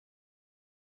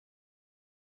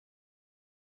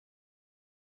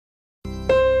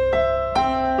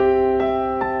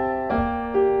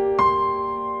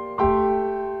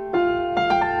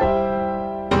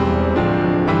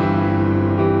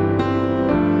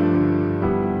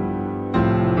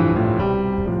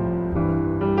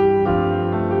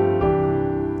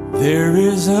There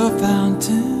is a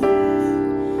fountain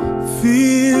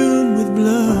filled with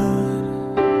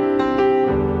blood,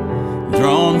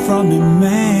 drawn from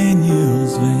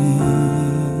Emmanuel's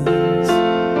veins,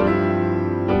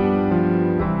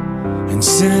 and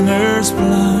sinners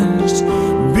plunged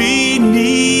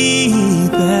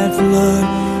beneath that flood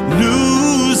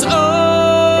lose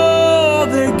all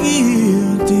their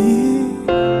guilty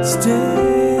stains,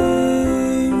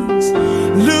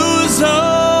 lose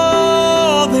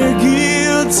all their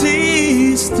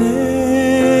guilty stains,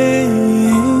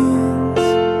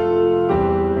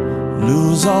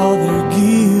 lose all their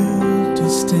guilty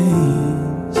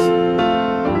stains,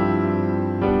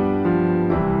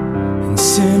 and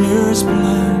sinners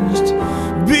plunged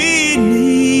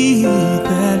beneath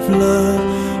that flood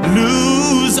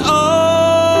lose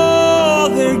all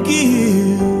their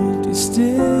guilty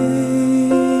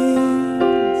stains.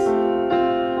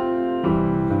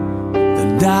 The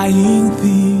dying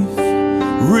thief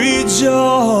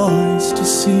rejoiced to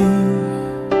see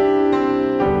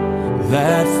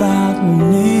that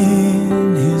fountain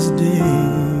in his day,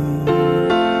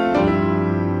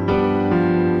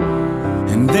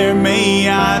 and there may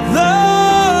I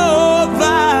love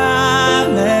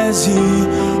as he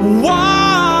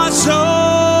wash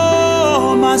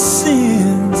all my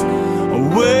sins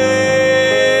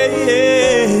away,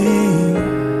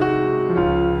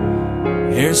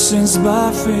 ere since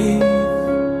by faith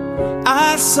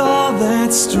I saw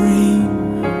that stream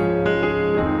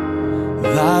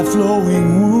thy flowing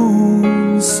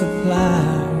wounds supply,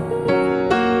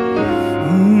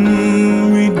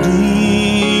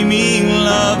 redeeming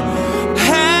love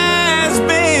has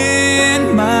been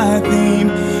my theme,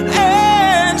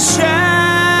 and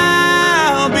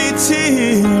shall be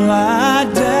till I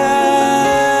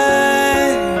die,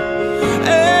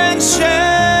 and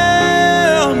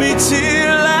shall be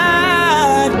till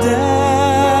I die.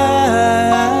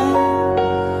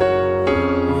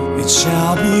 It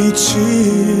shall be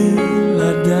till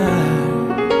I die.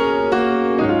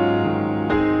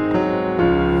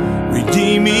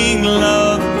 Redeeming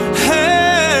love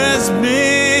has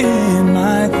been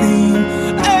my theme,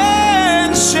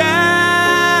 and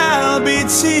shall be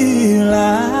till I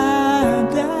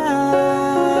die.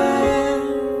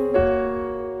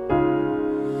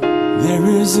 There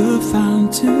is a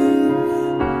fountain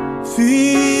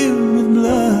filled with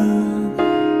blood,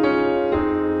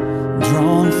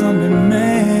 drawn from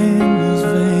Emmanuel's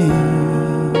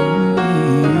veins,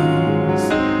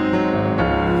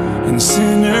 and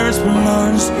sinners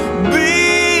plunged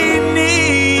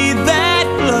beneath